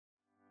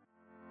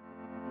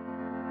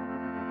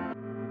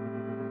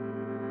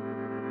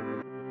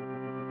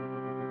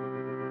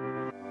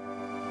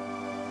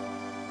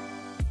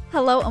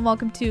Hello and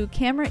welcome to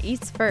Camera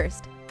Eats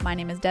First. My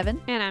name is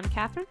Devin. And I'm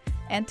Catherine.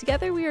 And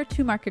together we are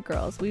two market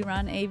girls. We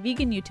run a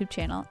vegan YouTube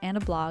channel and a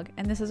blog,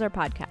 and this is our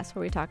podcast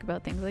where we talk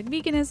about things like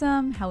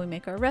veganism, how we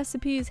make our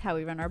recipes, how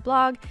we run our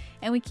blog,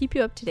 and we keep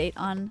you up to date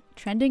on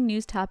trending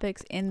news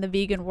topics in the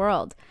vegan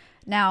world.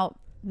 Now,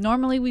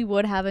 normally we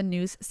would have a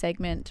news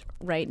segment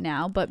right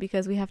now, but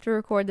because we have to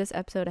record this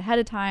episode ahead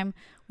of time,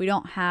 we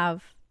don't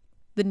have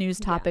the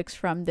news topics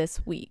from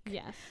this week.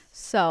 Yes.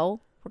 So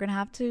we're going to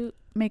have to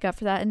make up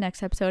for that in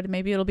next episode, and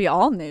maybe it'll be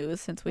all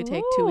news since we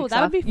take 2 weeks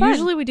that off. would be fun.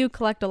 Usually we do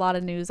collect a lot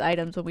of news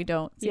items when we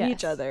don't see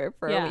each other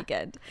for a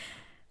weekend.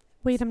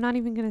 Wait, I'm not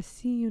even gonna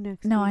see you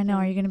next No, weekend. I know.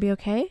 Are you going to be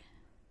okay?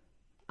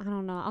 I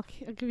don't know. I'll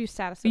give you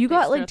status You updates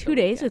got like throughout 2 the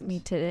days with weekend. me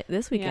today,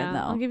 this weekend, though.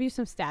 I'll give you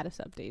some status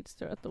updates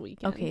throughout the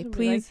weekend. Okay, I'll be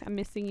please. like, I'm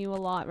missing you a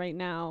lot right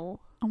now.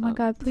 Oh my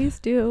God, please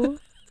do.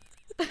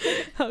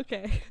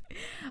 Okay.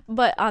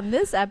 But on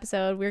this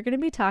episode, we're going to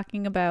be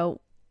talking about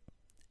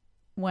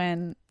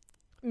when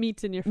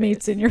Meat's in your face.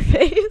 meat's in your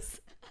face.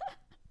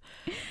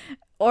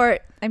 Or,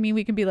 I mean,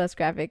 we can be less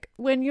graphic.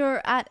 When you're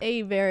at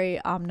a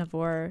very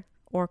omnivore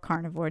or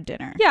carnivore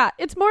dinner. Yeah,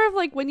 it's more of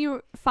like when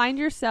you find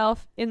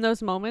yourself in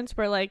those moments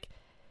where like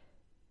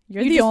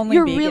You're the only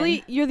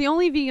vegan. You're the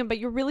only vegan, but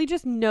you're really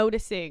just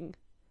noticing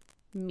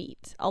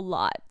meat a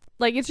lot.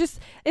 Like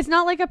it's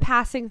not like a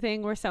passing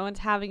thing where someone's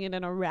having it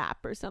in a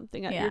wrap or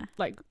something at your,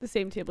 like the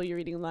same table you're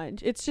eating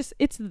lunch. It's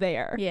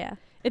there. Yeah.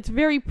 It's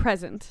very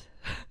present.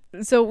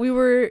 So we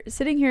were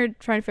sitting here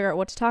trying to figure out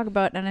what to talk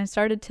about, and I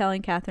started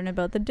telling Catherine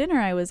about the dinner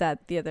I was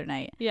at the other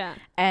night. Yeah.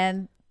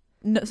 And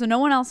so no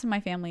one else in my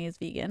family is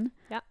vegan.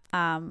 Yeah.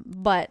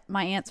 But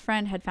my aunt's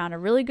friend had found a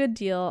really good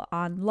deal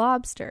on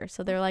lobster.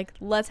 So they're like,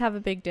 let's have a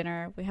big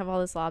dinner. We have all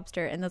this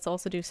lobster, and let's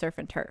also do surf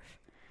and turf.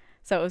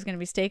 So it was going to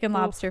be steak and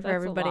lobster for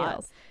everybody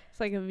else. It's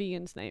like a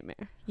vegan's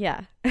nightmare.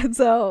 Yeah. And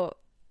so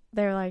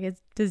they're like,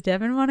 does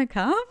Devin want to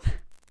come?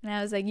 And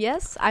I was like,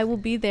 yes, I will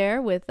be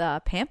there with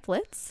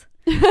pamphlets.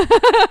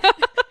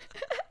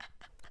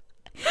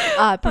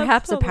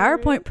 Perhaps a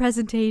PowerPoint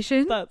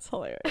presentation. That's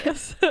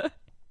hilarious.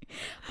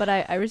 But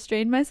I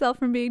restrained myself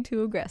from being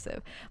too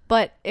aggressive.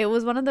 But it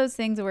was one of those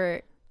things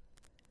where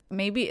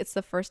maybe it's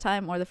the first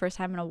time or the first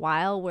time in a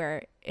while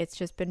where it's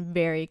just been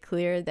very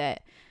clear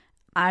that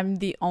I'm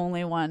the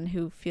only one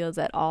who feels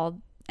at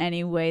all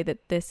any way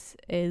that this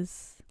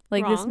is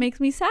like wrong. This makes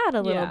me sad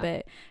a little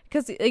bit,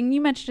 because you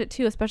mentioned it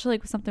too, especially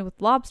like with something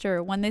with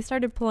lobster. When they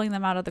started pulling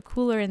them out of the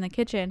cooler in the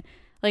kitchen,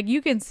 like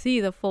you can see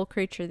the full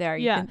creature there.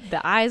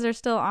 The eyes are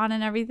still on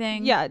and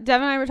everything. Yeah,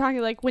 Dev and I were talking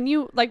like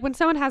when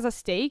someone has a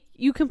steak,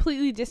 you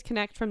completely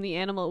disconnect from the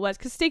animal it was,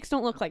 because steaks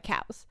don't look like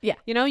cows. Yeah,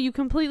 you know, you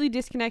completely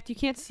disconnect. You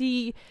can't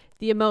see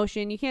the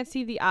emotion, you can't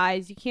see the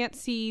eyes, you can't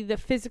see the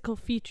physical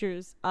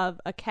features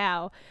of a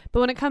cow.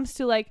 But when it comes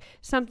to like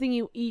something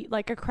you eat,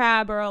 like a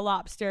crab or a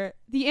lobster,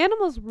 the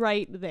animal's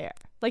right there.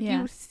 Like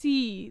you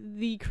see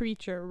the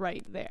creature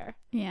right there.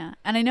 Yeah,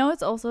 and I know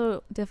it's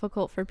also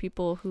difficult for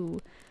people who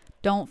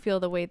don't feel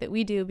the way that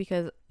we do,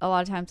 because a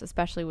lot of times,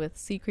 especially with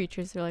sea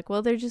creatures, they're like,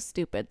 well, they're just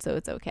stupid, so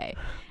it's okay.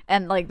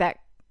 And like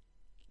that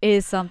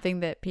is something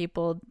that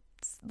people,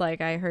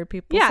 like I heard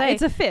people say. Yeah,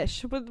 it's a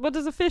fish. What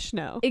does a fish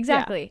know?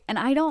 Exactly. Yeah. And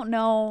I don't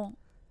know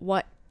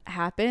what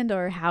happened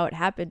or how it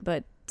happened,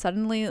 but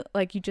suddenly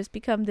like you just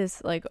become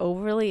this like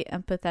overly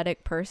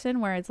empathetic person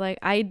where it's like,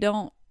 I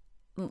don't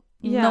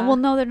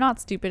no, they're not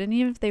stupid, and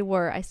even if they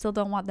were, I still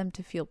don't want them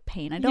to feel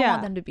pain. I don't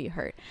want them to be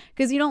hurt,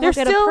 because you don't look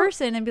at a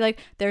person and be like,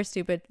 they're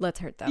stupid,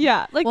 let's hurt them.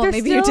 Yeah, like, well,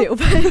 maybe you do,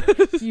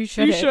 but you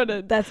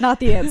shouldn't. That's not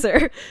the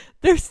answer.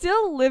 They're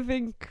still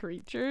living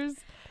creatures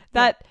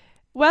that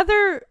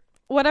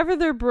whatever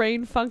their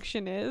brain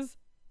function is,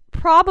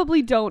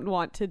 probably don't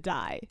want to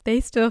die. They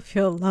still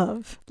feel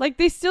love. Like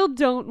they still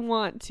don't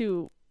want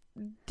to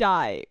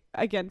die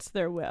against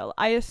their will,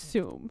 I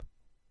assume.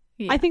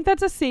 Yeah. I think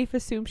that's a safe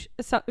assumption.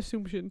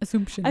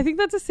 I think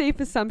that's a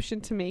safe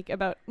assumption to make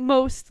about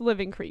most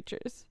living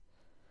creatures.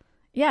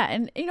 Yeah,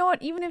 and you know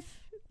what? Even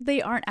if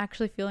they aren't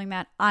actually feeling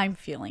that, I'm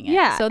feeling it.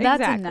 Yeah, so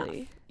that's exactly.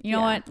 enough. You know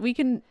what? We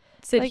can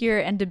sit here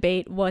and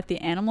debate what the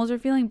animals are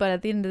feeling, but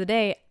at the end of the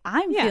day,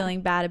 I'm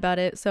feeling bad about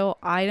it, so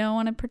I don't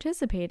want to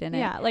participate in it.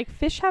 Yeah, like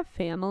fish have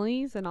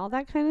families and all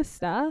that kind of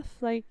stuff.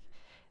 Like,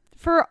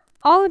 for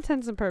all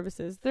intents and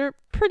purposes, they're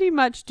pretty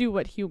much do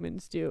what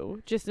humans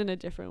do, just in a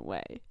different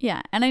way.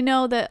 Yeah, and I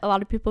know that a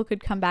lot of people could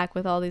come back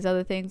with all these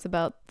other things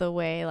about the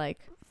way like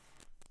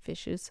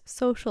fish's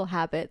social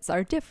habits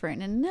are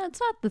different, and it's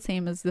not the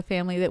same as the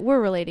family that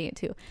we're relating it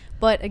to.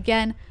 But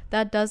again,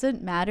 that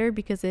doesn't matter,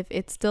 because if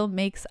it still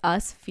makes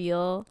us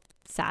feel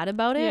sad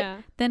about it,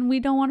 then we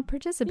don't want to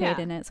participate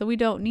in it. So we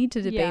don't need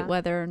to debate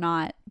whether or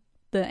not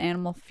the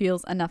animal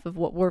feels enough of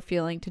what we're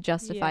feeling to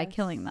justify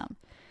killing them.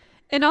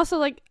 And also,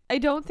 like, I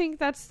don't think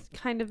that's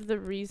kind of the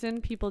reason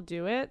people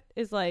do it,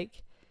 is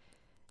like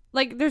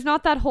there's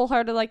not that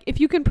wholehearted, like, if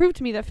you can prove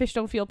to me that fish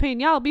don't feel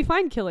pain, I'll be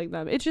fine killing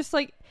them. It's just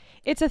like,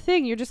 it's a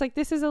thing. You're just like,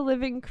 this is a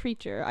living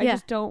creature. I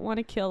just don't want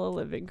to kill a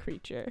living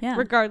creature,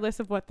 regardless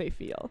of what they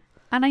feel.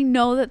 And I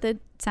know that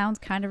sounds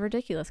kind of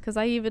ridiculous, because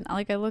I even,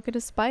 like, I look at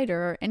a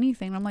spider or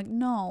anything and I'm like,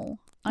 no,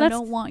 I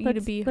don't want you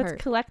to be hurt.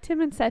 Let's collect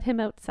him and set him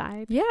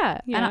outside. Yeah.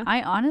 Yeah. And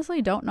I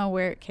honestly don't know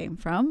where it came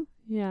from.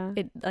 Yeah.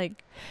 It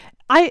like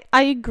I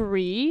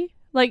agree.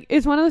 Like,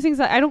 it's one of those things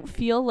that I don't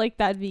feel like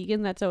that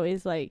vegan that's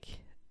always like,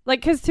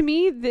 because to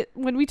me,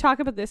 when we talk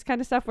about this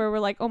kind of stuff where we're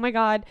like, oh my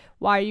God,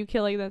 why are you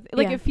killing them?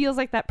 Like, Yeah. it feels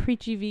like that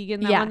preachy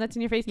vegan, that Yeah. one that's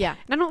in your face. Yeah.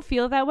 And I don't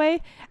feel that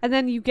way. And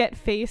then you get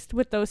faced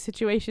with those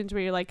situations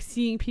where you're like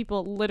seeing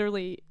people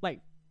literally like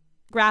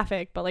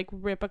graphic, but like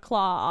rip a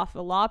claw off a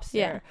lobster.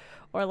 Yeah.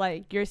 Or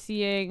like you're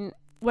seeing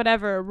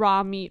whatever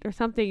raw meat or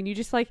something. And you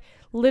just like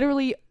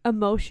literally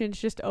emotions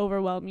just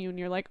overwhelm you. And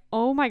you're like,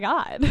 oh my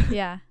God.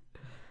 Yeah.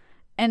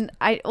 And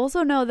I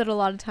also know that a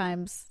lot of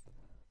times,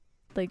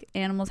 like,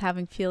 animals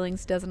having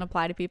feelings doesn't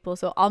apply to people.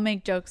 So I'll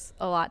make jokes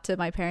a lot to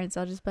my parents.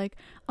 I'll just be like,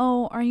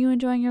 oh, are you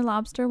enjoying your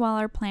lobster while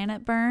our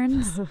planet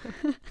burns?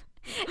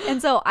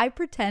 And so I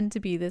pretend to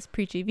be this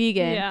preachy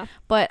vegan. Yeah.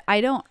 But I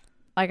don't,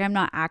 like, I'm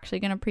not actually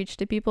going to preach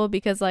to people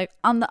because, like,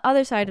 on the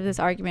other side of this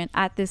argument,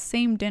 at this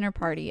same dinner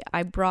party,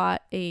 I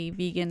brought a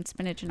vegan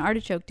spinach and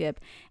artichoke dip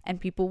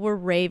and people were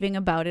raving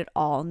about it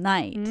all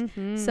night.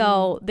 Mm-hmm.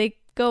 So they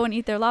go and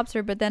eat their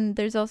lobster, but then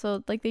there's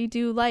also like they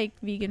do like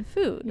vegan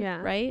food,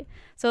 Yeah. right?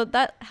 So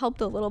that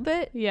helped a little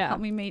bit. Yeah.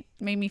 Helped me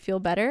made me feel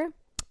better.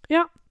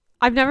 Yeah.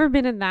 I've never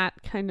been in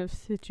that kind of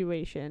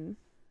situation.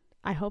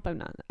 I hope I'm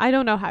not. I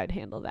don't know how I'd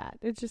handle that.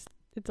 It's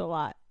a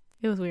lot.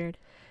 It was weird.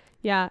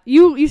 Yeah.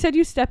 You said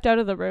you stepped out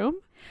of the room?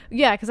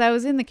 Yeah, because I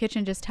was in the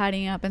kitchen just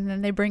tidying up, and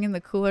then they bring in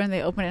the cooler and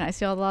they open it and I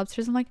see all the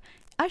lobsters. I'm like,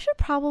 I should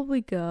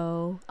probably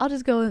go. I'll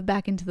just go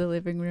back into the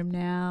living room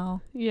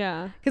now.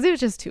 Yeah. Because it was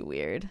just too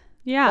weird.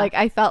 Yeah. Like,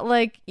 I felt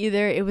like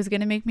either it was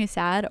going to make me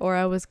sad or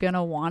I was going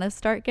to want to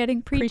start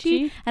getting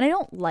preachy. And I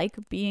don't like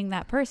being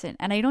that person.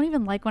 And I don't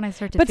even like when I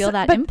start to feel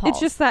that impulse. It's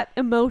just that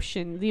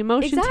emotion. The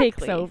emotion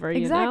takes over,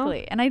 you know?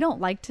 And I don't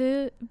like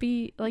to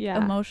be, like,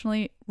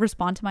 emotionally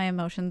respond to my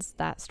emotions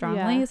that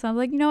strongly. Yeah. So I'm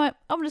like, you know what?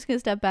 I'm just going to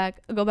step back.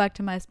 I'll go back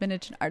to my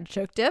spinach and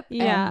artichoke dip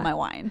and my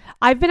wine.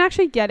 I've been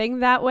actually getting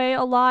that way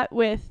a lot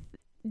with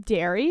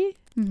dairy.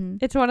 Mm-hmm.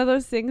 It's one of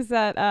those things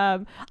that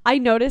I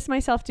notice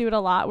myself do it a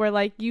lot where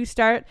like you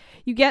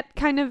get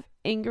kind of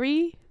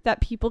angry that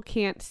people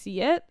can't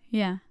see it.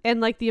 Yeah. And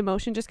like the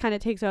emotion just kind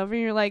of takes over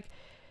and you're like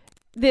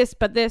this,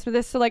 but this, but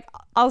this. So like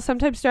I'll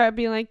sometimes start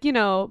being like, you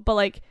know, but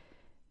like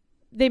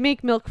they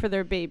make milk for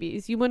their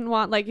babies. You wouldn't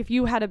want, like, if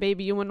you had a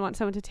baby, you wouldn't want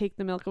someone to take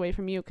the milk away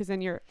from you because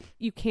then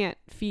you can't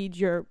feed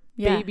your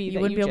baby that you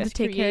wouldn't be able to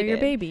take care of your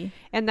baby.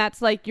 And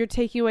that's like you're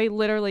taking away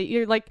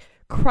you're like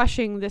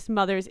crushing this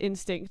mother's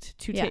instinct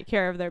to take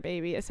care of their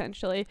baby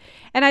essentially.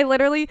 And I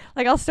literally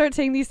like I'll start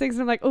saying these things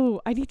and I'm like,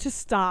 oh, I need to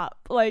stop.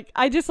 Like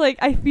I just like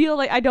I feel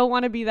like I don't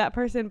want to be that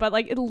person, but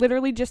like it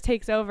literally just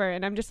takes over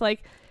and I'm just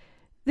like,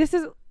 it's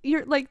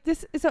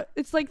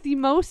like the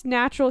most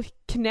natural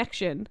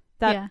connection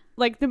that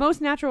like the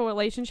most natural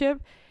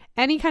relationship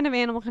any kind of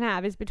animal can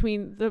have is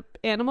between the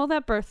animal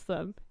that births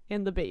them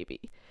and the baby.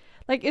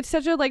 Like it's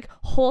such a like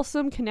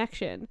wholesome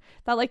connection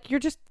that like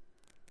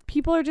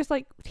people are just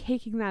like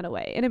taking that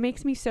away and it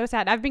makes me so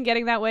sad. I've been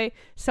getting that way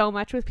so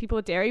much with people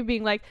with dairy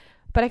being like,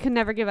 but I could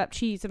never give up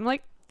cheese. And I'm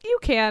like, you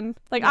can.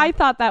 Like I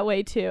thought that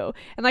way too.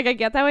 And like I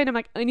get that way and I'm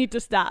like, I need to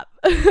stop.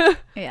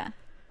 Yeah.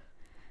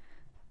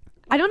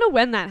 I don't know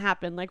when that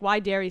happened, like why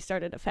dairy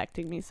started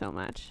affecting me so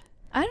much.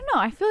 I don't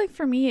know. I feel like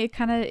for me, it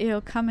kind of,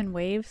 it'll come in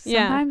waves.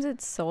 Sometimes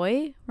it's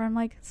soy, where I'm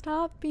like,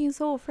 stop being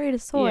so afraid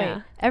of soy.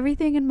 Yeah.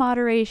 Everything in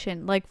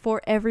moderation, like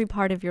for every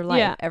part of your life,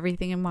 Yeah.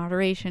 everything in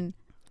moderation,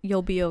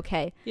 you'll be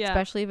okay. Yeah.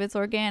 Especially if it's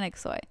organic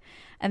soy.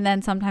 And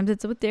then sometimes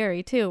it's with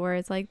dairy too, where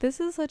it's like, this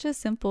is such a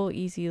simple,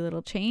 easy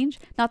little change.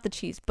 Not the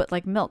cheese, but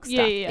like milk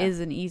stuff is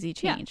an easy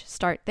change.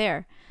 Start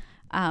there.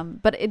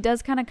 But it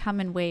does kind of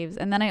come in waves.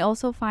 And then I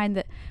also find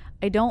that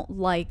I don't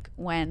like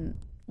when,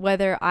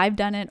 whether I've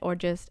done it or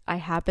just I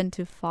happen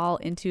to fall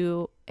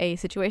into a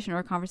situation or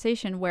a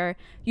conversation where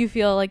you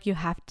feel like you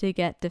have to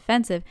get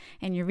defensive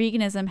and your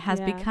veganism has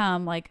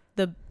become like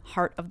the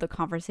heart of the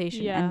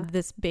conversation and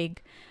this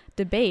big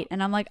debate.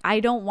 And I'm like,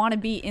 I don't want to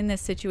be in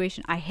this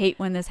situation. I hate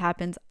when this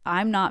happens.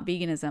 I'm not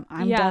veganism.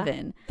 I'm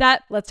Devin.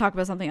 Let's talk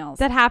about something else.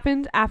 That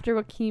happened after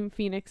Joaquin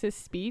Phoenix's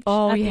speech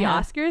at the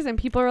Oscars and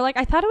people were like,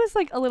 I thought it was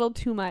like a little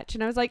too much.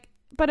 And I was like,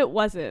 but it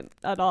wasn't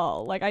at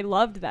all. Like I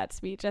loved that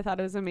speech. I thought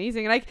it was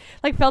amazing. And I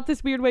like felt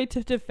this weird way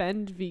to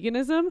defend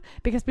veganism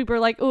because people were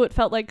like, oh, it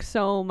felt like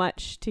so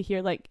much to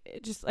hear, like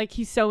just like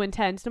he's so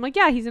intense. And I'm like,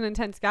 yeah, he's an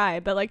intense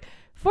guy, but like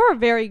for a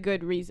very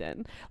good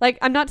reason. Like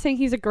I'm not saying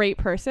he's a great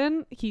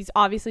person. He's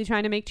obviously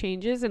trying to make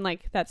changes and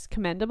like that's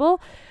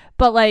commendable,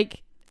 but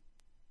like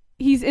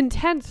he's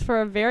intense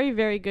for a very,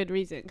 very good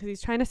reason because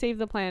he's trying to save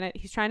the planet.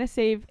 He's trying to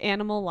save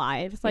animal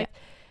lives. Like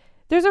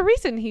there's a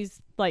reason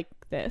he's like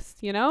this,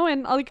 you know?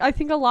 And like I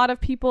think a lot of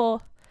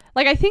people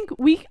like I think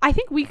we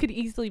could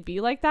easily be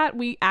like that.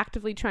 We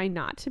actively try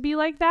not to be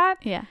like that.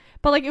 Yeah.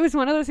 But like it was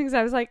one of those things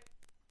I was like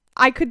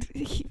I could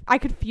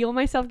feel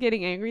myself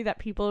getting angry that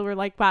people were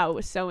like, wow, it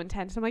was so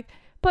intense. I'm like,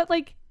 but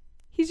like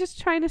he's just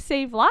trying to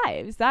save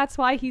lives. That's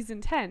why he's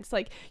intense.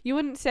 Like you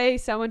wouldn't say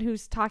someone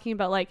who's talking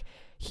about like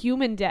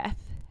human death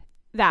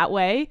that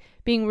way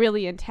being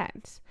really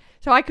intense.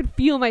 So I could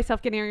feel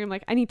myself getting angry. I'm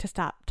like, I need to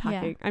stop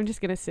talking. I'm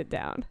just going to sit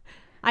down.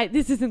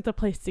 This isn't the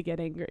place to get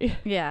angry.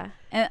 Yeah.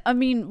 And I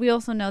mean, we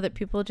also know that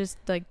people just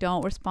like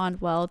don't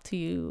respond well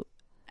to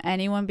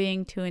anyone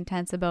being too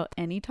intense about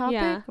any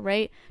topic,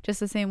 right? Just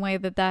the same way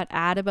that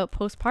ad about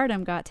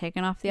postpartum got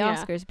taken off the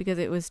Oscars because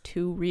it was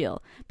too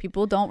real.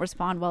 People don't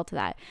respond well to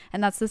that.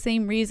 And that's the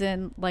same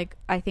reason, like,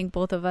 I think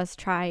both of us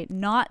try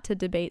not to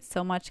debate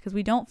so much, because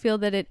we don't feel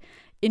that it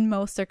in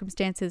most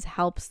circumstances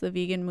helps the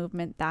vegan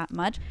movement that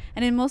much.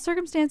 And in most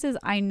circumstances,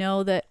 I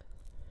know that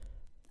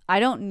I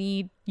don't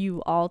need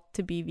you all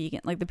to be vegan.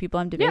 Like the people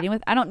I'm debating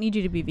with, I don't need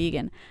you to be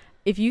vegan.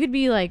 If you could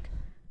be like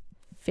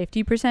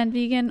 50%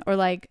 vegan, or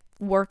like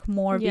work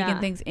more vegan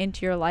things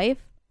into your life,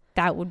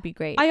 that would be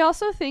great. I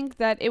also think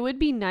that it would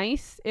be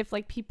nice if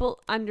like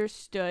people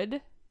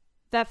understood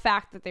the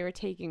fact that they were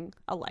taking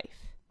a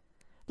life.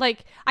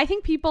 Like, I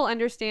think people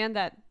understand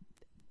that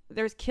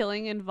there's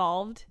killing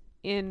involved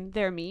in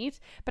their meat,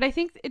 but I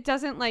think it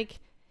doesn't, like,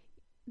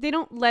 they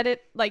don't let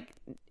it, like,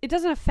 it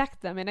doesn't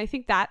affect them. And I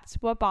think that's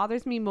what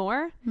bothers me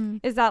more,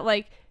 is that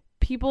like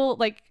people,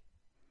 like,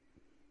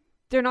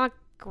 they're not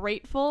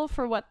grateful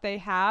for what they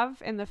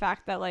have, and the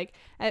fact that like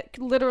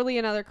literally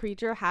another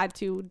creature had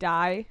to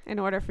die in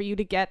order for you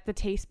to get the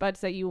taste buds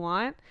that you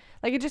want.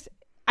 Like, it just,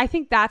 I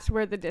think that's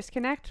where the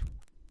disconnect.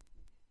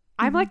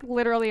 I'm like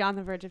literally on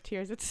the verge of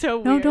tears. It's so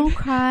weird. No, don't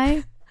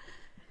cry.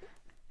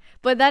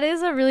 But that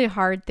is a really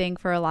hard thing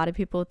for a lot of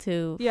people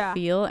to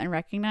feel and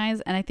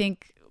recognize. And I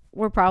think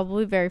we're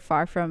probably very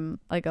far from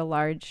like a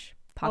large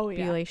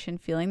population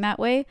feeling that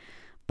way.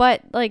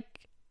 But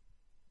like,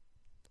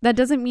 that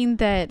doesn't mean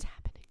that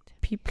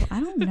people, I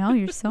don't know,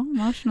 you're so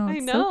emotional.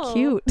 It's so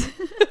cute.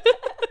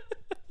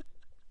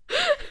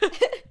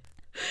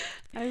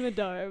 I'm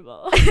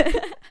adorable.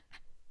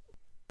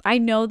 I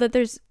know that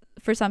there's,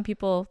 for some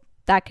people,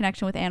 that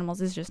connection with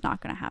animals is just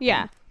not going to happen.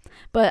 Yeah.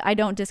 But I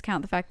don't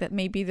discount the fact that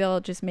maybe they'll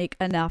just make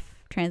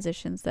enough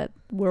transitions that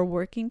we're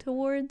working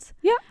towards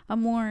a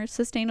more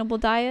sustainable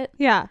diet.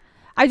 Yeah.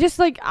 I just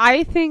like,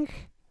 I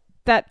think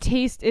that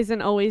taste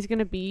isn't always going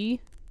to be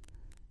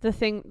the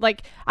thing.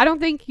 Like, I don't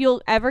think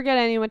you'll ever get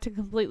anyone to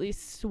completely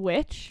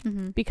switch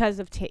because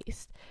of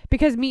taste,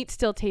 because meat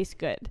still tastes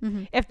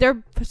good. If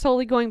they're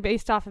solely going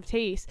based off of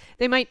taste,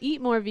 they might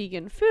eat more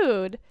vegan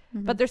food,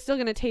 but they're still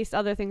going to taste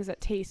other things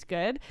that taste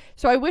good.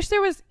 So I wish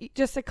there was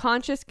just a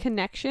conscious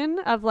connection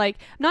of, like,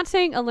 I'm not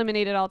saying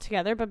eliminate it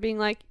altogether, but being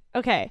like,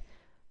 okay,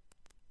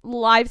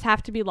 lives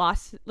have to be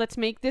lost. Let's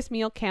make this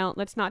meal count.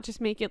 Let's not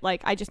just make it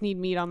like, I just need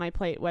meat on my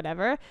plate,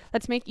 whatever.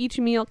 Let's make each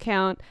meal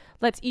count.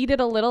 Let's eat it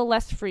a little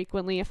less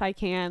frequently if I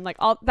can. Like,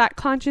 all that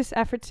conscious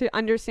effort to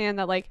understand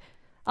that, like,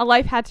 a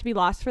life had to be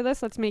lost for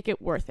this. Let's make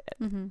it worth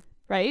it.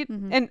 Right?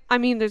 And I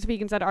mean, there's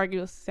vegans that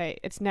argue, say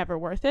it's never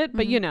worth it,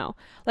 but you know,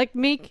 like,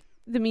 make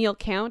the meal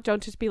count.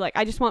 Don't just be like,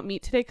 I just want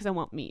meat today because I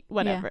want meat,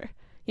 whatever.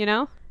 You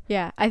know?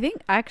 Yeah, I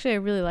think actually I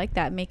really like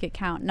that. Make it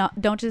count.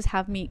 Don't just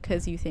have meat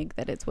because you think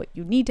that it's what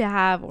you need to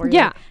have, or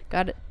like,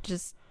 gotta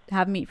just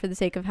have meat for the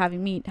sake of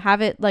having meat.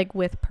 Have it like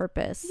with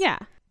purpose. Yeah,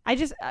 I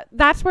just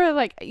that's where,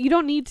 like, you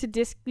don't need to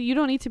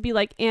be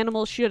like,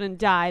 animals shouldn't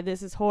die,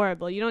 this is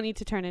horrible. You don't need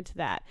to turn into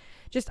that.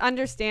 Just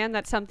understand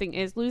that something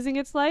is losing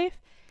its life,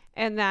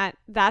 and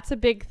that's a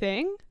big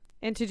thing,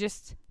 and to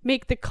just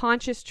make the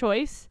conscious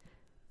choice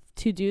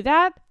to do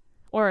that,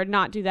 or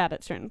not do that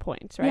at certain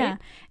points, right? Yeah.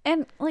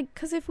 And like,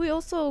 because if we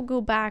also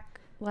go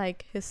back,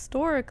 like,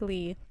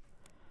 historically,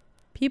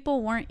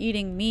 people weren't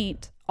eating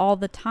meat all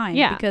the time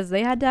because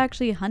they had to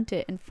actually hunt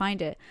it and find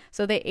it.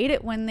 So they ate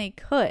it when they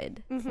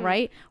could,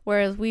 right?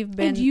 Whereas we've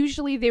been... And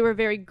usually they were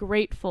very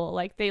grateful.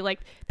 Like, they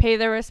like pay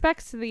their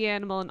respects to the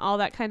animal and all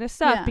that kind of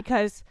stuff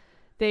because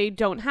they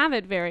don't have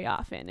it very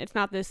often. It's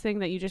not this thing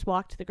that you just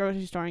walk to the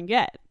grocery store and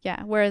get.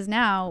 Yeah. Whereas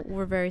now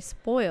we're very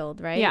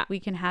spoiled, right? Yeah. We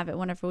can have it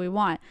whenever we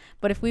want.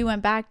 But if we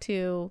went back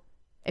to,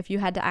 if you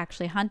had to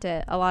actually hunt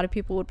it, a lot of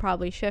people would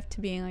probably shift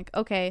to being like,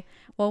 okay,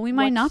 well, we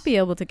might not be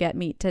able to get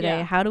meat today.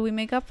 Yeah. How do we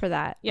make up for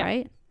that? Yeah.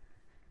 Right.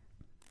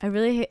 I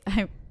really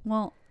I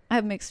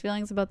have mixed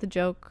feelings about the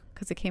joke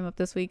because it came up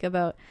this week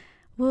about,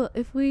 well,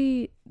 if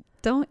we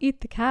don't eat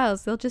the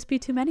cows, there'll just be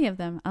too many of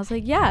them. I was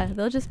like, yeah,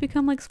 they'll just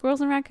become like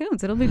squirrels and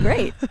raccoons. It'll be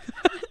great.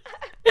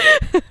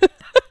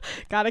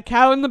 Got a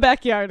cow in the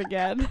backyard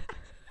again.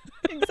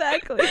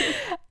 Exactly.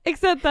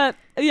 Except that,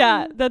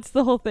 that's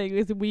the whole thing,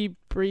 is we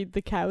breed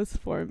the cows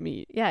for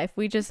meat. Yeah, if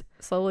we just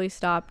slowly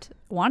stopped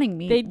wanting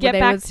meat,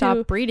 they would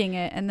stop breeding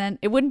it, and then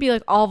it wouldn't be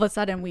like all of a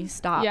sudden we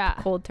stop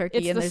cold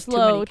turkey and there's too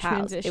many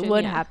cows. It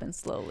would happen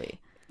slowly.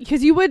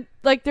 Because you would,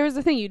 like, there's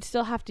the thing, you'd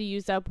still have to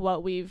use up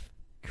what we've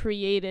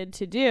created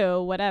to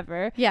do,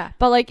 whatever. Yeah.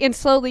 But like, and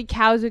slowly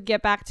cows would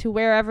get back to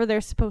wherever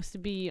they're supposed to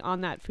be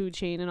on that food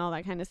chain and all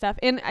that kind of stuff.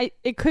 And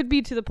it could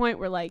be to the point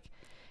where, like,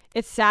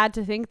 it's sad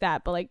to think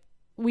that, but like,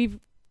 we've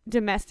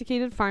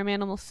domesticated farm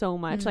animals so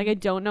much. Like, I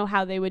don't know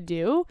how they would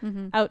do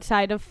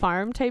outside of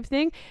farm type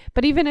thing.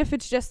 But even if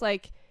it's just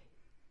like,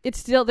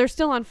 they're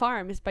still on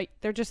farms, but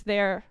they're just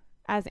there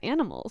as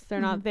animals. They're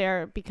not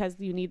there because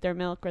you need their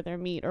milk or their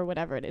meat or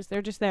whatever it is.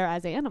 They're just there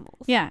as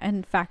animals. Yeah,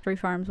 and factory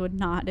farms would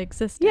not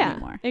exist Yeah,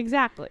 anymore.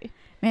 exactly.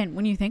 Man,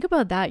 when you think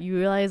about that, you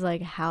realize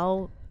like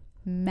how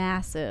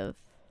massive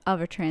of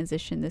a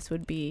transition this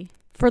would be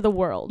For the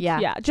world. Yeah.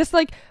 Yeah. Just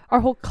like our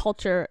whole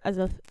culture as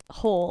a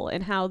whole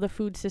and how the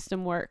food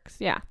system works.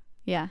 Yeah.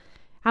 Yeah.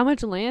 How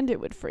much land it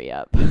would free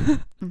up.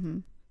 Mm-hmm.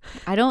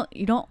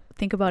 You don't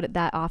think about it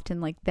that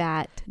often, like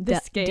that. The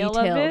scale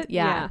detailed. of it.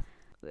 Yeah.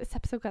 This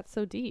episode got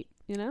so deep,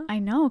 you know? I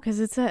know, because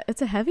it's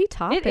a heavy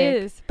topic. It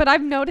is. But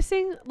I'm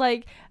noticing,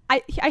 like,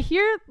 I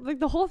hear, like,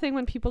 the whole thing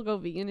when people go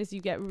vegan is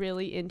you get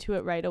really into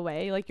it right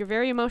away. Like, you're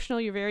very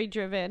emotional, you're very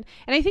driven.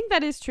 And I think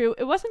that is true.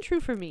 It wasn't true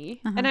for me.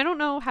 And I don't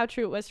know how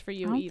true it was for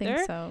you either. I don't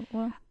think so.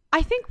 Well,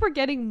 I think we're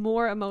getting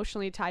more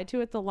emotionally tied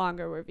to it the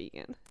longer we're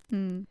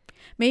vegan.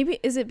 Maybe,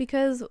 is it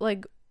because,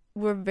 like,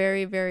 we're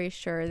very, very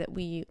sure that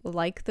we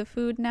like the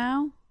food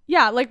now?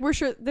 Yeah, like, we're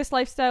sure this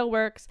lifestyle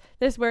works.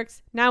 This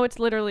works. Now it's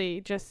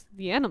literally just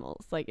the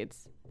animals. Like,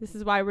 this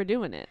is why we're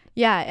doing it.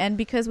 Yeah, and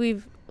because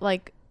we've,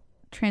 like,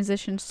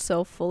 transitioned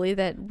so fully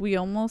that we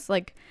almost,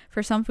 like,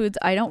 for some foods,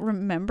 I don't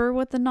remember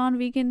what the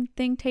non-vegan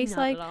thing tastes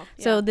Not like. at all.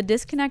 So Yeah. the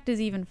disconnect is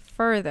even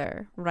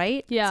further,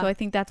 right? Yeah. So I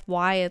think that's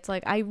why it's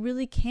like, I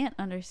really can't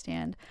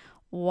understand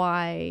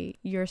why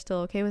you're still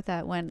okay with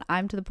that when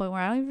I'm to the point where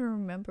I don't even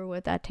remember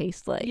what that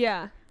tastes like.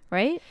 Yeah.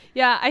 Right?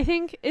 Yeah, I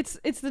think it's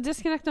the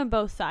disconnect on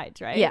both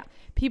sides, right? Yeah.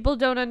 People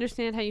don't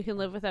understand how you can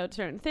live without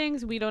certain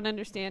things. We don't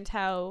understand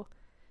how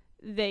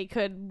they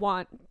could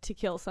want to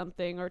kill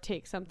something or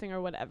take something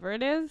or whatever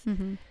it is.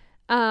 Mm-hmm.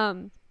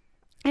 And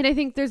I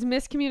think there's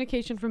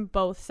miscommunication from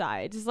both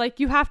sides. It's like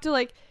you have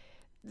to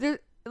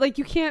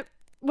you can't.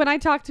 When I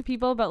talk to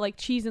people about like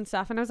cheese and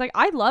stuff, and I was like,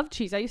 I love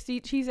cheese. I used to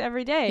eat cheese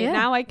every day. Yeah.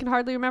 Now I can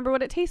hardly remember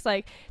what it tastes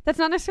like. That's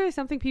not necessarily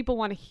something people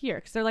want to hear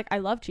because they're like, I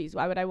love cheese.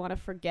 Why would I want to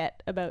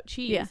forget about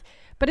cheese? Yeah.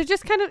 But it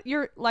just kind of,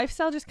 your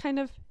lifestyle just kind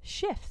of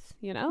shifts,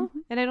 you know? Mm-hmm.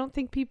 And I don't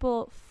think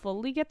people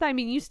fully get that. I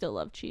mean, you still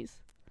love cheese,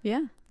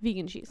 Yeah.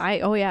 vegan cheese.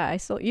 I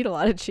still eat a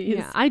lot of cheese.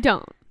 Yeah, I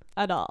don't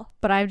at all.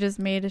 But I've just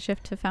made a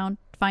shift to find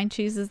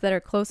cheeses that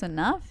are close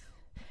enough.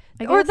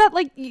 I Or guess. that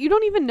like you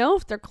don't even know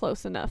if they're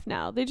close enough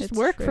now. They just It's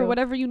work for true.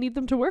 whatever you need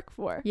them to work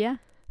for. Yeah.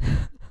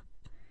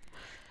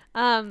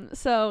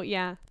 So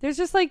yeah, there's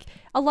just like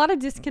a lot of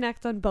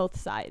disconnect on both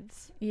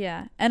sides.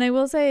 Yeah. And I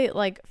will say,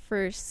 like,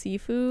 for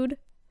seafood,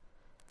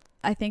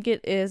 I think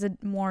it is a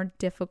more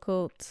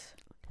difficult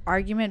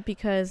argument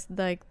because,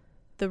 like,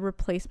 the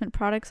replacement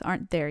products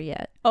aren't there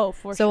yet. Oh,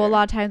 for So sure. a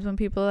lot of times when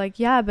people are like,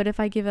 yeah, but if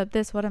I give up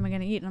this, what am I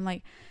going to eat? And I'm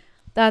like,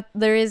 that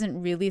there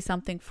isn't really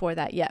something for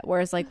that yet.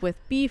 Whereas like with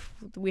beef,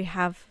 we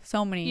have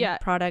so many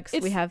products.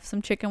 We have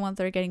some chicken ones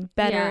that are getting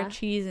better,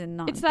 cheese and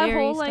non-dairy It's that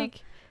whole stuff.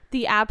 like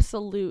the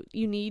absolute.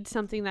 You need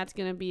something that's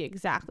going to be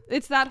exactly.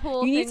 It's that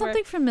whole. You thing need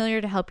something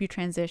familiar to help you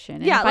transition.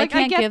 And Yeah, if like, I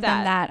I can't get give that.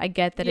 them that, I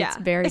get that it's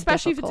very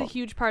especially difficult. if it's a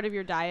huge part of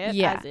your diet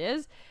Yeah. as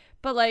is.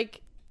 But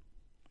like,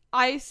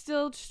 I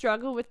still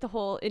struggle with the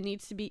whole. It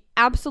needs to be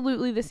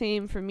absolutely the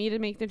same for me to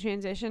make the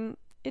transition.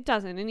 It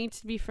doesn't. It needs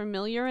to be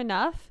familiar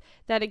enough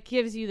that it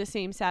gives you the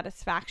same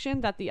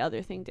satisfaction that the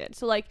other thing did.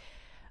 So like,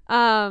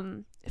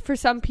 for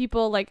some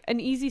people, like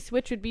an easy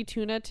switch would be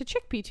tuna to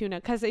chickpea tuna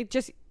because it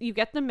just, you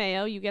get the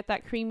mayo, you get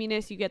that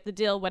creaminess, you get the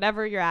dill,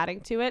 whatever you're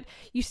adding to it.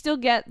 You still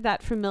get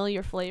that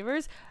familiar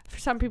flavors. For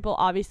some people,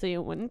 obviously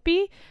it wouldn't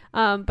be.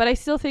 But I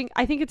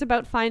think it's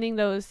about finding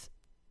the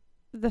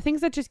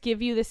things that just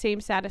give you the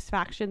same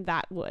satisfaction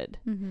that would.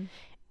 Mm-hmm.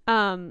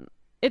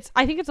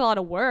 I think it's a lot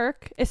of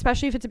work,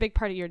 especially if it's a big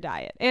part of your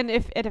diet. And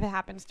if it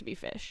happens to be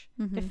fish.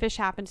 Mm-hmm. If fish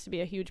happens to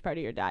be a huge part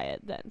of your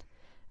diet, then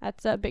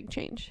that's a big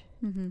change.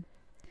 Mm-hmm.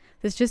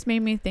 This just made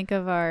me think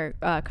of our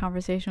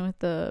conversation with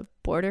the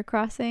border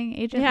crossing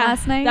agent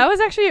last night. That was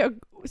actually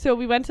so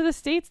we went to the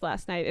States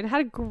last night and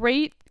had a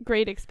great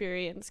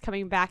experience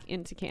coming back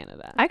into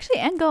Canada. Actually,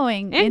 and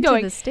going into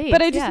the States.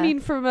 But I just mean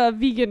from a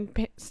vegan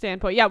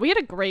standpoint. Yeah, we had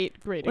a great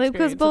experience.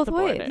 Because both at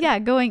the ways. border. Yeah,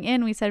 going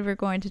in, we said we were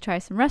going to try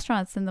some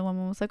restaurants, and the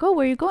woman was like, "Oh,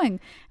 where are you going?"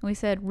 And we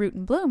said Root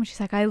and Bloom. She's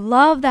like, "I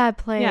love that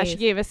place." Yeah, she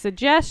gave us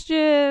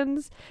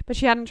suggestions, but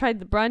she hadn't tried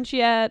the brunch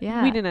yet.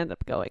 Yeah. We didn't end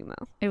up going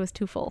though. It was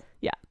too full.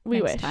 Yeah, we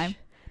Next wish. time.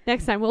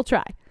 Next time we'll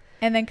try.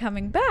 And then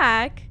coming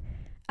back,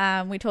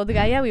 we told the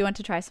guy, "Yeah, we went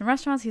to try some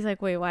restaurants." He's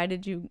like, "Wait, why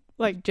did you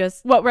Like,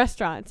 just what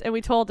restaurants?" And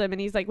we told him,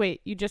 and he's like,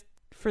 "Wait, you just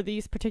for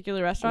these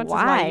particular restaurants is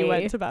why you Why?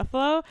 went to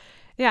Buffalo?"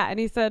 Yeah, and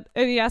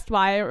he asked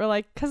why. We're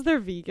like, "'Cause they're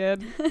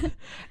vegan."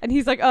 And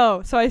he's like,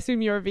 "Oh, so I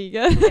assume you're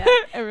vegan." Yeah.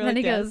 And we're And then like,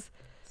 he "Yes." goes,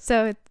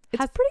 "So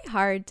it's pretty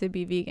hard to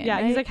be vegan." Yeah,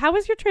 right? he's like, "How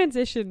was your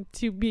transition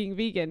to being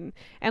vegan?"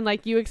 And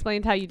like, you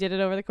explained how you did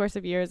it over the course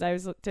of years.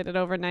 Did it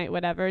overnight,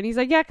 whatever. And he's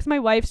like, "Yeah, 'cause my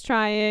wife's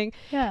trying."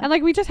 Yeah. And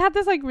like, we just had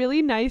this like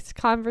really nice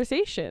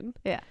conversation.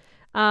 Yeah.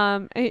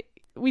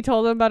 We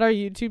told him about our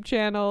YouTube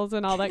channels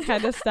and all that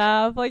kind of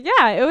stuff. Like,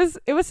 yeah,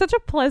 it was such a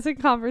pleasant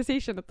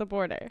conversation at the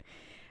border.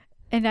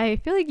 And I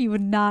feel like you would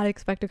not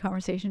expect a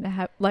conversation to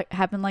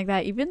happen like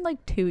that even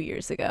like 2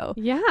 years ago.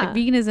 Yeah. Like,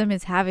 veganism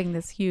is having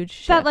this huge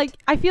shift. That, like,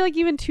 I feel like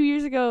even 2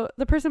 years ago,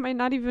 the person might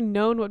not even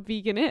known what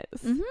vegan is.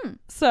 Mm-hmm.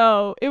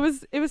 So it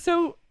was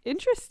so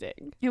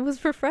interesting. It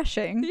was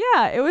refreshing.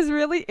 Yeah, it was a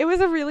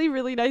really,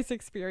 really nice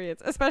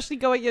experience, especially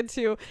going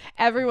into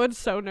everyone's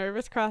so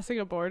nervous crossing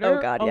a border.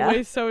 Oh, God, yeah.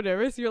 Always so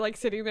nervous. You're like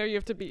sitting there,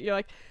 you're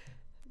like,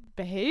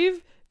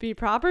 behave, be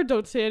proper,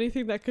 don't say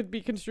anything that could be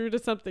construed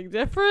as something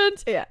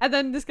different. Yeah. And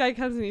then this guy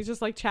comes and he's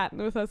just like chatting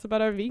with us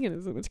about our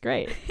veganism. It's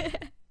great.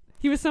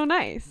 He was so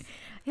nice.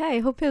 Yeah, I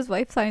hope his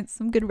wife finds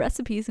some good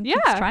recipes and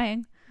keeps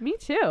trying. Me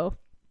too.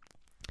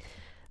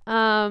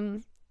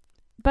 But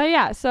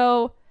yeah,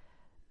 so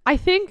I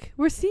think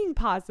we're seeing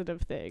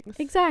positive things.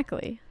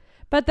 Exactly.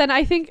 But then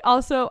I think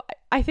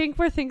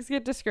where things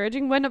get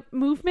discouraging, when a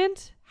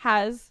movement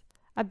has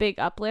a big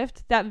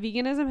uplift that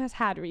veganism has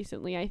had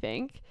recently, I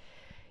think,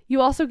 you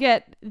also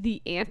get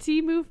the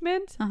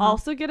anti-movement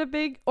also get a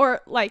big,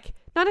 or like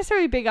not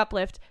necessarily a big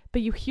uplift,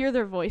 but you hear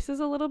their voices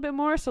a little bit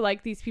more. So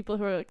like these people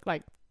who are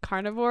like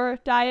carnivore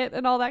diet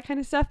and all that kind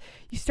of stuff,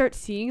 you start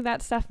seeing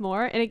that stuff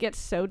more, and it gets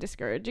so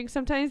discouraging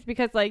sometimes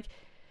because like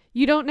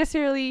you don't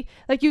necessarily,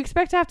 like, you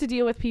expect to have to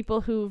deal with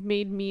people who've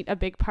made meat a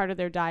big part of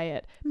their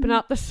diet, but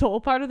not the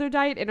sole part of their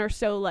diet, and are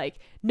so like,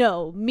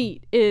 no,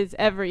 meat is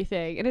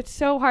everything. And it's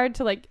so hard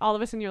to like, all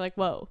of a sudden you're like,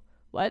 whoa,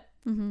 what?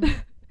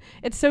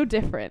 It's so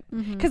different.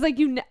 Because like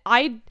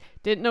I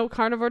didn't know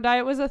carnivore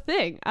diet was a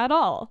thing at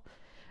all.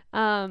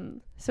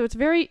 So it's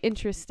very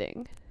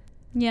interesting.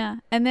 Yeah.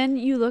 And then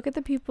you look at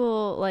the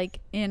people like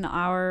in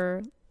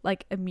our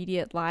like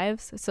immediate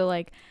lives, so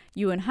like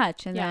you and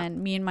Hutch, and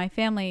then me and my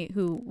family,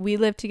 who we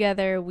live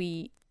together,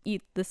 we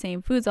eat the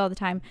same foods all the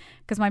time,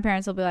 because my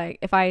parents will be like,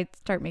 if I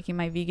start making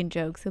my vegan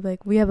jokes, they'll be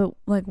like,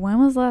 when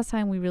was the last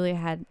time we really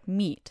had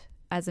meat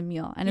as a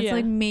meal? And it's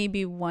like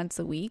maybe once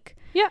a week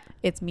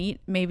it's meat,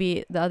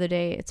 maybe the other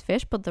day it's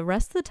fish, but the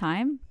rest of the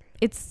time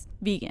it's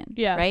vegan,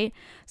 right?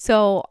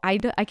 So I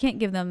can't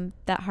give them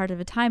that hard of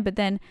a time. But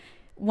then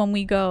when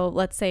we go,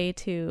 let's say,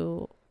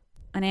 to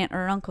an aunt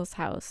or uncle's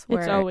house,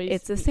 where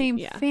it's the same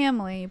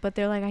family, but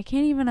they're like, I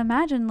can't even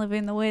imagine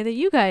living the way that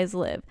you guys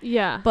live.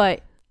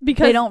 But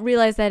because they don't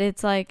realize that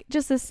it's like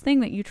just this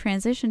thing that you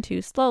transition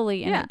to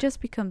slowly, and it just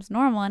becomes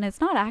normal, and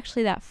it's not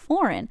actually that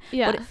foreign,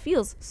 but it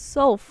feels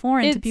so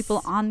foreign to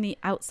people on the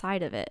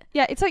outside of it.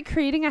 It's like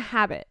creating a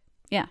habit.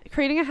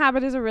 Creating a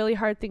habit is a really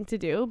hard thing to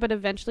do, but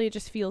eventually it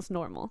just feels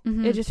normal.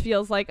 It just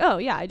feels like, oh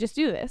yeah, I just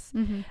do this.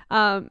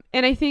 And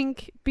I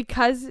think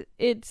because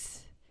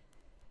it's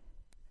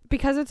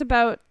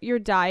about your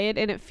diet,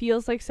 and it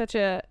feels like such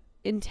a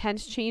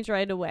intense change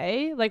right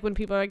away, like when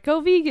people are like, go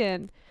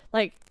vegan,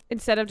 like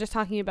instead of just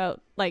talking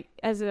about like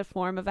as a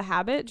form of a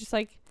habit, just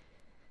like,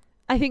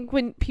 I think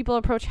when people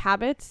approach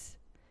habits,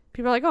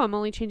 people are like, oh, I'm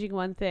only changing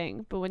one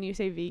thing. But when you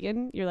say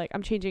vegan, you're like,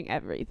 I'm changing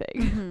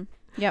everything.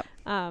 Yep.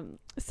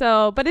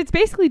 So, but it's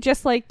basically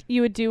just like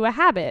you would do a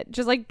habit,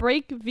 just like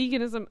break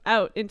veganism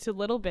out into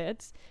little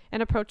bits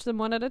and approach them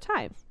one at a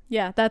time.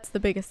 Yeah, that's the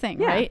biggest thing,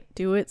 right?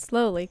 Do it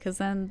slowly, because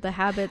then the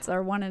habits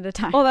are one at a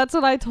time. Well, that's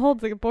what I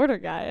told the border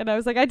guy, and I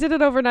was like, I did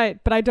it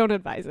overnight, but I don't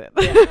advise it.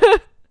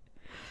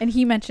 And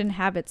he mentioned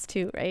habits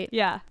too, right?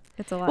 Yeah.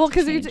 It's a lot. Well,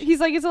 because he's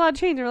like, it's a lot of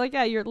change. And we're like,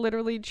 yeah, you're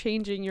literally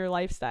changing your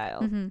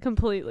lifestyle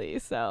completely.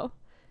 So,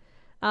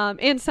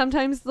 and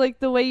sometimes like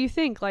the way you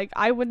think, like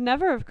I would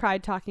never have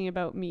cried talking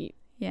about meat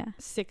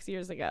 6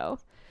 years ago.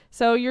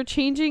 So you're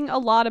changing a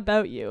lot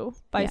about you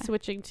by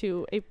switching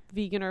to a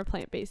vegan or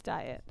plant-based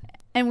diet.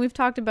 And we've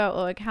talked about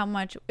like how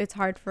much it's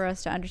hard for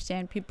us to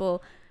understand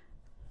people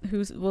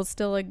who will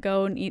still like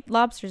go and eat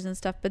lobsters and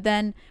stuff. But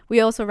then we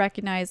also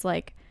recognize,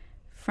 like,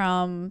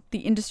 from the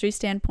industry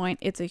standpoint,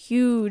 it's a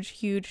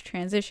huge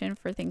transition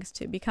for things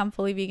to become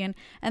fully vegan.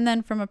 And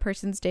then from a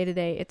person's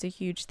day-to-day, it's a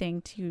huge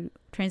thing to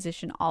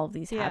transition all of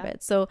these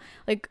habits. So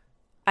like,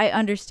 I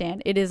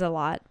understand it is a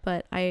lot,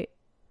 but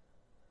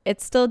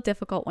it's still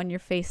difficult when you're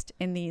faced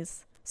in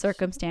these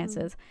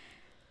circumstances.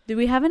 Do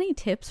we have any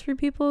tips for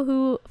people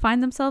who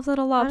find themselves at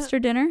a lobster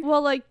dinner?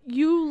 Well, like,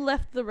 you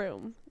left the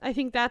room. I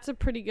think that's a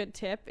pretty good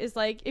tip, is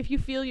like, if you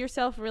feel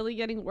yourself really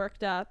getting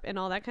worked up and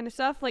all that kind of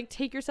stuff, like,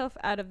 take yourself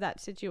out of that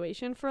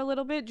situation for a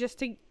little bit just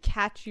to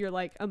catch your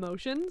like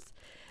emotions.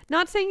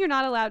 Not saying you're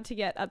not allowed to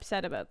get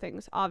upset about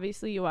things.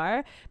 Obviously you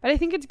are, but I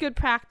think it's good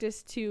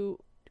practice to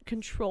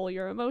control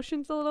your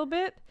emotions a little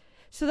bit,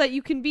 so that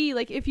you can be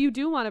like, if you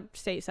do want to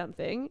say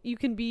something, you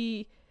can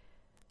be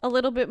a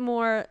little bit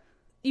more,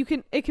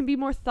 it can be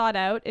more thought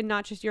out, and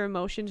not just your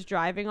emotions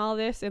driving all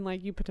this, and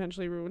like you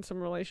potentially ruin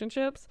some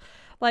relationships.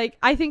 Like,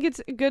 I think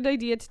it's a good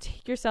idea to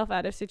take yourself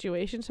out of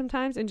situations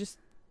sometimes and just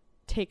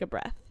take a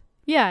breath.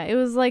 Yeah, it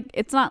was like,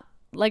 it's not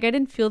like I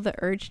didn't feel the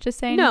urge to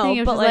say anything. It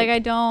was just like, I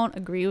don't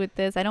agree with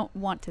this. I don't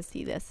want to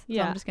see this. So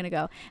I'm just going to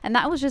go. And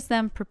that was just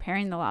them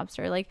preparing the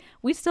lobster. Like,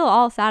 we still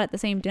all sat at the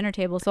same dinner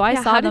table. So I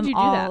saw them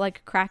all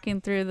like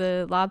cracking through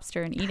the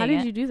lobster and eating it. How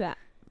did you do that?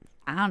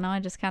 I don't know. I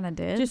just kind of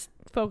did. Just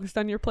focused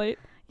on your plate.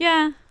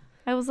 Yeah.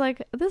 I was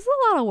like, this is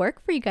a lot of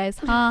work for you guys,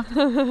 huh?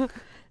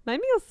 My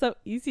meal's so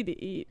easy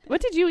to eat.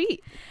 What did you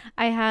eat?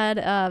 I had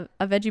a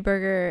veggie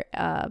burger,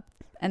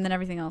 and then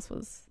everything else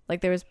was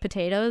like there was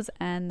potatoes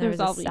and there was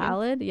all a vegan?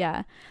 salad.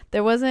 Yeah,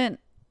 there wasn't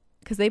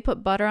because they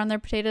put butter on their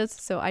potatoes,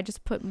 so I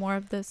just put more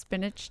of the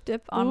spinach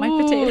dip on my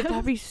Ooh, potatoes.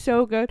 That'd be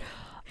so good.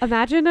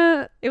 Imagine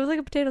It was like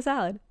a potato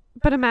salad.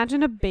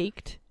 imagine a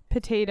baked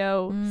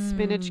potato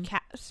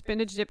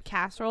spinach dip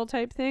casserole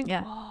type thing.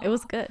 Yeah, Oh, it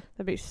was good.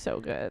 that'd be so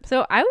good.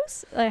 So I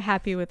was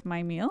happy with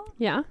my meal.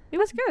 Yeah, it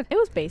was good. It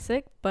was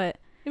basic, but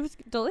It was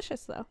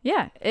delicious though.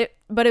 yeah,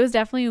 but it was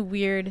definitely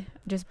weird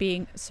just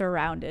being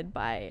surrounded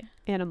by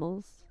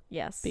Animals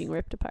yes. being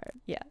ripped apart.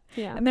 Yeah.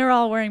 Yeah. And they were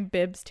all wearing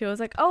bibs too. I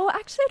was like, oh,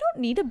 actually, I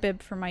don't need a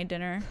bib for my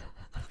dinner.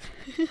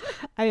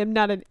 I am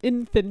not an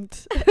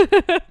infant.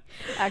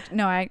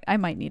 No, I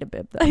might need a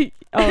bib though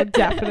Oh,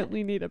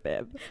 definitely need a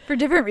bib. for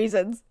different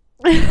reasons.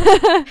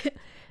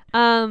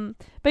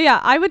 But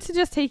yeah, I would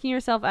suggest taking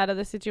yourself out of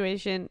the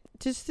situation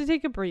just to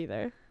take a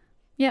breather.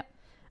 Yep.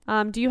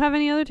 Do you have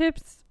any other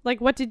tips? Like,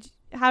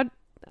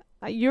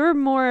 you're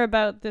more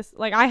about this.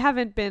 Like, I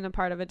haven't been a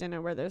part of a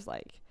dinner where there's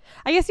like,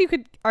 I guess you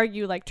could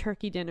argue like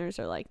turkey dinners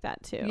are like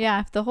that too.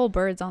 Yeah, if the whole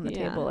bird's on the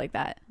Yeah. table like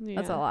that,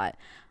 that's a Yeah. lot.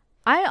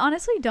 I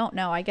honestly don't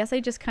know. I guess I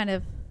just kind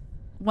of,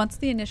 once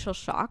the initial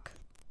shock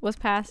was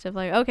passed of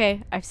like,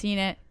 okay, I've seen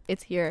it,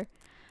 it's here,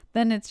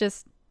 then it's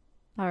just,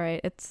 all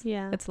right, it's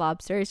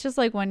lobster. It's just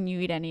like when you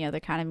eat any other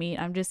kind of meat.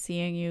 I'm just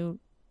seeing you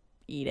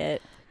eat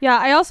it. Yeah,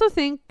 I also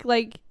think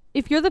like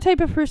if you're the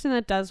type of person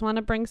that does want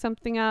to bring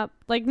something up,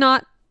 like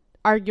not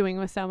arguing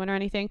with someone or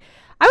anything,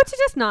 I would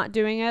suggest not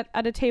doing it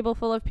at a table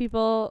full of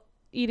people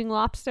eating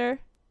lobster.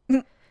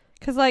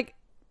 Because like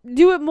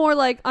do it more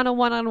like on a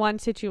one-on-one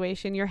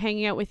situation. You're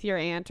hanging out with your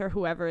aunt or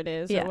whoever it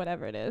is Yeah. or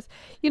whatever it is.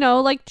 You know,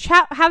 like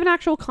have an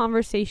actual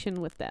conversation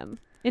with them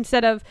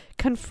instead of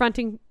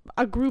confronting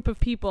a group of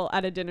people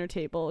at a dinner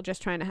table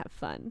just trying to have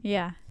fun.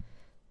 Yeah.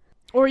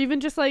 Or even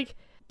just like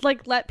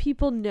let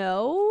people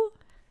know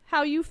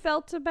how you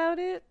felt about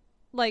it,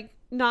 like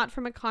not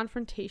from a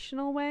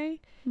confrontational way,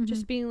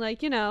 just being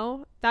like, you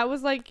know,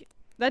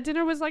 that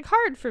dinner was like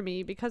hard for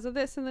me because of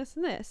this and this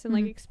and this, and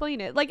like explain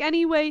it like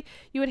any way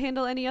you would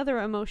handle any other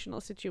emotional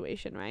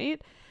situation,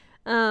 right?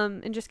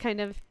 And just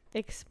kind of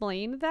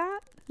explain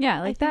that. Yeah, I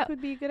like think that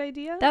would be a good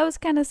idea. that was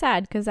kind of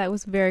sad because that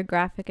was very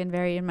graphic and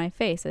very in my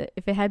face.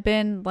 If it had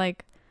been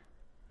like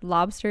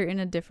lobster in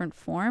a different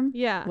form,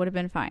 yeah, would have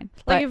been fine.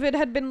 like But if it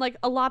had been like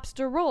a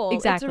lobster roll,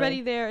 Exactly. it's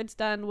already there, it's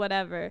done,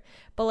 whatever.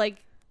 But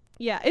like,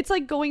 yeah, it's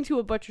like going to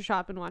a butcher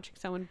shop and watching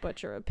someone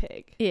butcher a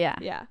pig. yeah.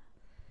 Yeah.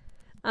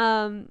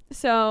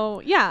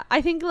 So yeah,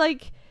 I think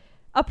like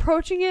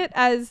approaching it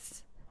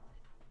as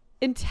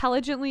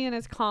intelligently and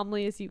as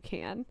calmly as you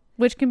can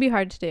Which can be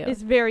hard to do.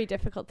 is a very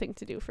difficult thing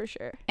to do for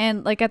sure.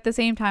 And like at the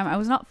same time, I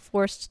was not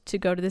forced to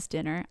go to this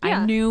dinner. Yeah.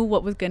 I knew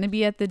what was going to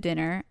be at the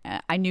dinner.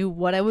 I knew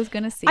what I was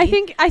going to see. I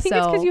think it's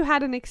because So- you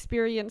hadn't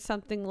experienced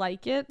something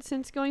like it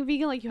since going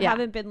vegan. Like you Yeah.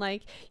 haven't been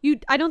like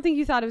I don't think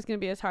you thought it was going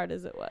to be as hard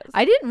as it was.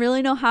 I didn't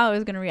really know how I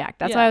was going to react.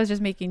 That's why Yeah. I was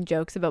just making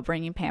jokes about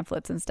bringing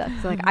pamphlets and stuff.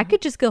 So like I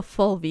could just go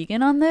full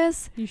vegan on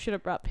this. You should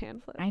have brought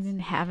pamphlets. I didn't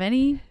have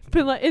any.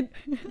 But like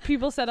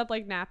people set up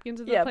like napkins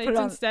at the Yeah, put plates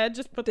on instead.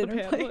 Just put the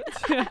dinner plate.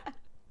 pamphlets. Yeah.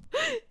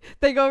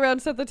 They go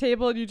around, set the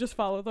table, and you just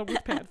follow them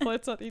with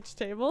pamphlets on each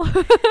table.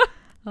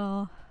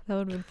 Oh, that would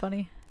have been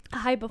funny.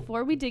 Hi,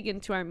 before we dig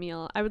into our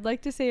meal, I would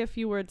like to say a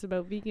few words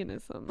about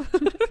veganism.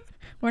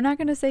 We're not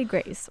going to say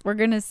grace. We're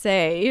going to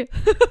say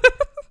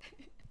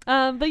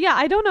But yeah,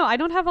 I don't know. I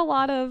don't have a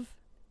lot of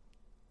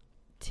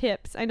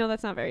tips. I know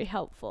that's not very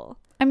helpful.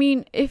 I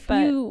mean, if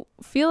But- you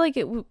feel like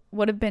it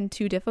would have been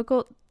too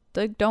difficult,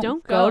 like don't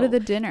Don't go to go.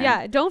 the dinner.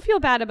 Yeah, don't feel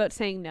bad about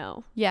saying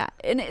no. Yeah,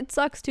 and it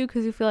sucks too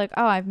because you feel like,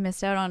 oh, I've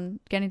missed out on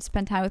getting to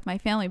spend time with my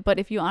family. But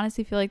if you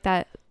honestly feel like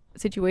that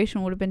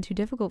situation would have been too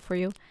difficult for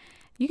you,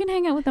 you can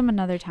hang out with them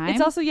another time. It's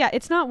also, yeah,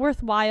 it's not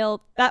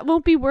worthwhile. That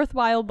won't be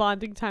worthwhile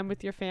bonding time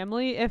with your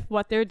family if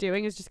what they're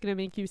doing is just going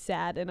to make you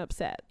sad and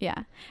upset.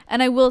 Yeah,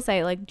 and I will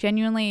say, like,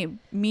 genuinely,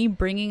 me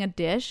bringing a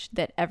dish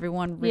that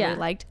everyone really Yeah.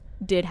 liked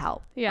did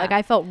help. Yeah. Like,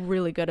 I felt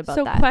really good about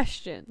So that.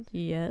 question,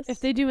 Yes. if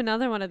they do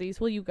another one of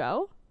these, will you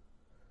go?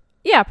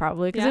 Yeah,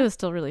 probably, because Yeah? it was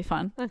still really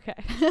fun. Okay.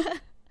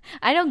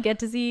 I don't get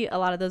to see a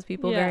lot of those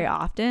people Yeah. very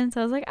often,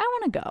 so I was like, I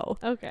want to go.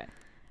 Okay.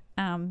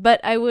 But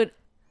I would,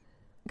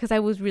 because I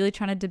was really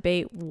trying to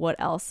debate what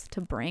else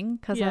to bring,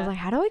 because I Yeah. was like,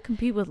 how do I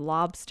compete with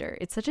lobster?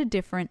 It's such a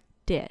different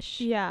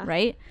dish. Yeah.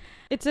 Right?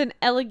 It's an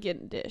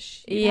elegant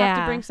dish. You have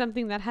to Yeah. bring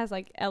something that has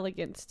like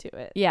elegance to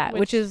it. Yeah,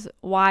 which is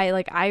why,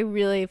 like, I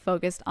really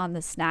focused on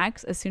the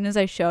snacks. As soon as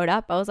I showed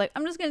up, I was like,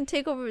 I'm just going to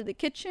take over the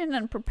kitchen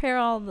and prepare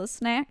all the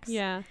snacks.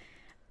 Yeah.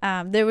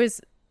 There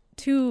was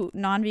 2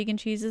 non-vegan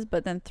cheeses,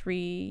 but then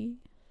 3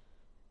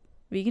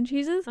 vegan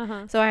cheeses.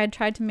 Uh-huh. So I had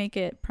tried to make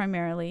it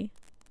primarily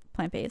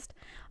plant-based.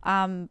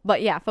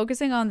 But yeah,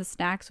 focusing on the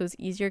snacks was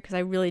easier because I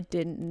really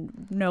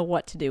didn't know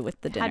what to do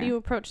with the dinner. How do you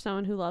approach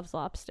someone who loves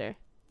lobster?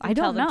 I You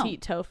tell don't them know. to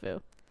eat tofu.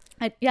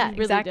 Yeah, You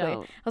really exactly.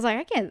 don't. I was like,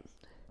 I can't.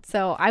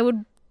 So I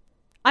would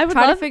I would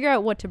try love to figure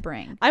out what to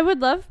bring. I would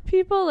love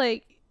people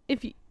like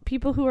if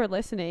people who are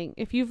listening,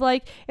 if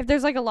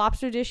there's like a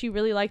lobster dish you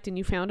really liked and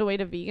you found a way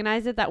to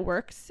veganize it that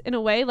works in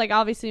a way, like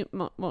obviously it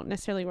won't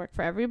necessarily work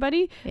for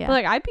everybody, Yeah. but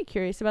like I'd be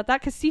curious about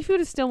that, because seafood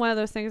is still one of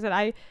those things that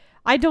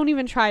I don't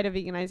even try to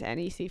veganize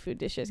any seafood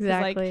dishes, 'cause,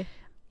 Exactly. like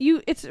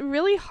it's a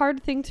really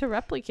hard thing to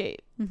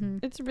replicate.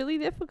 It's really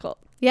difficult.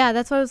 Yeah,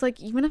 that's why I was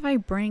like, even if I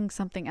bring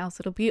something else,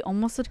 it'll be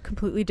almost a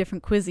completely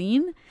different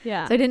cuisine.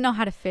 Yeah. So I didn't know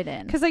how to fit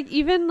in. Because like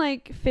even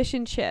like fish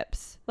and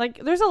chips, like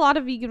there's a lot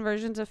of vegan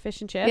versions of fish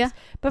and chips, Yeah.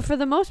 but for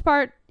the most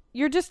part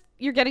you're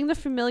getting the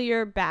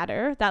familiar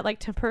batter, that like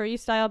tempura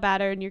style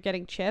batter, and you're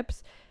getting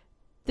chips.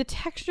 The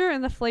texture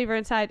and the flavor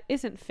inside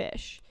isn't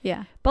fish,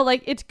 Yeah. but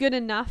like it's good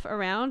enough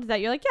around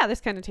that you're like, yeah, this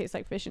kind of tastes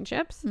like fish and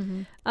chips.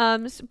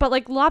 Mm-hmm. But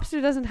like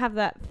lobster doesn't have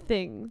that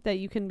thing that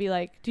you can be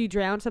like, do you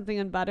drown something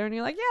in butter and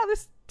you're like, yeah,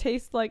 this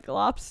tastes like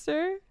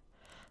lobster.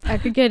 I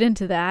could get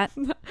into that.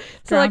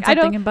 So like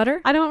something in butter.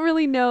 I don't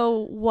really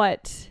know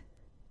what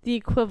the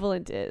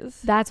equivalent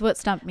is. That's what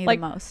stumped me Like,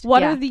 the most.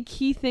 What Yeah. are the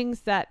key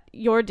things that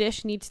your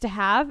dish needs to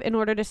have in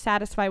order to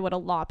satisfy what a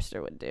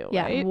lobster would do?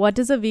 Yeah. Right? What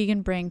does a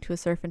vegan bring to a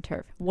surf and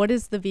turf? What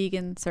is the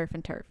vegan surf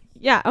and turf?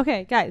 Yeah.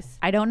 Okay, guys,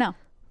 I don't know.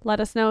 let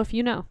us know if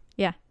you know.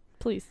 Yeah.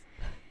 Please.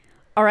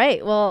 All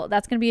right. Well,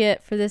 that's going to be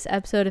it for this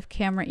episode of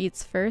Camera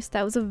Eats First.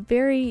 That was a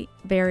very,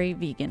 very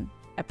vegan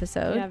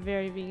episode. Yeah,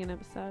 very vegan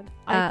episode.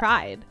 I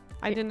cried.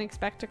 I didn't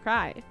expect to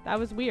cry. That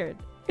was weird.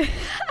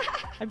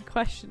 I'm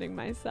questioning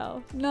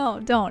myself. No,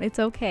 don't. It's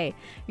okay.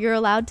 You're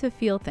allowed to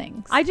feel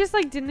things. I just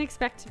like didn't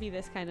expect to be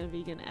this kind of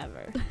vegan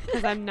ever,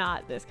 because I'm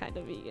not this kind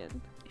of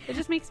vegan. It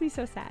just makes me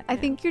so sad. I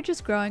now. think you're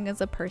just growing as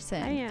a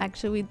person. I am.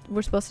 Actually,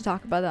 we're supposed to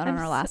talk about that on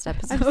our last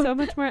episode. I'm so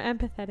much more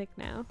empathetic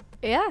now.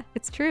 Yeah,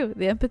 it's true.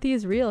 The empathy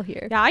is real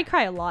here. Yeah, I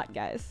cry a lot,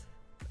 guys.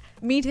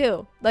 Me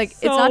too. Like, it's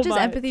So not just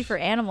much. empathy for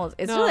animals.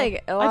 It's No, just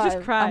like a lot I just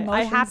of cry. I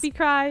emotions. happy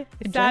cry,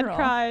 in sad general.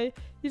 cry.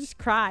 You just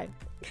cry.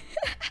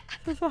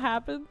 That's what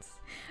happens.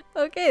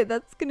 Okay,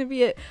 that's gonna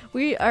be it.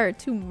 We are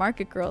two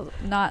market girls,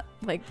 not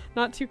like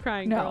Not two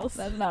crying no, girls.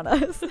 that's not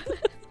us.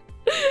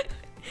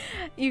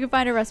 You can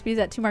find our recipes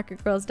at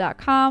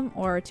twomarketgirls.com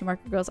or Two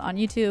Market Girls on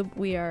YouTube.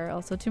 We are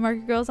also Two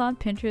Market Girls on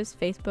Pinterest,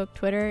 Facebook,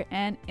 Twitter,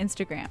 and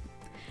Instagram.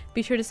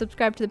 Be sure to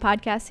subscribe to the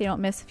podcast so you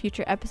don't miss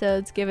future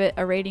episodes. Give it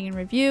a rating and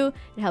review.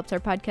 It helps our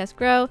podcast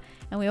grow.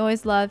 And we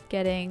always love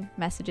getting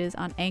messages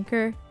on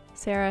Anchor.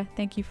 Sarah,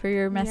 thank you for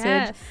your message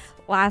Yes.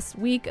 last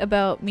week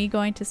about me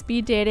going to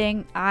speed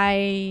dating.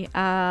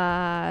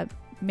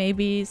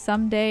 Maybe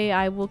someday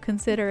I will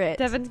consider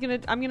it.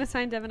 I'm gonna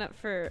sign Devin up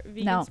for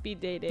vegan No. speed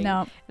dating.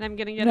 No. And I'm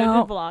gonna get No.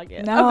 her to vlog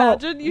it. No.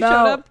 Imagine you No.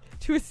 showed up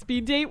to a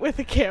speed date with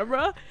a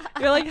camera.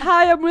 You're like,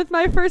 hi, I'm with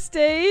my first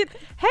date.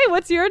 Hey,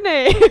 what's your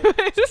name?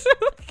 Just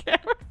with the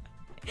camera.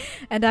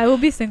 And I will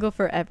be single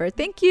forever.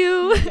 Thank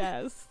you.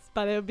 Yes,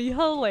 but it would be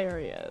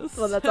hilarious.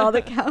 Well, that's all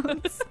that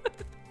counts.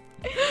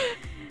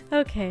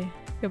 Okay.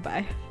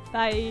 Goodbye.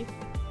 Bye.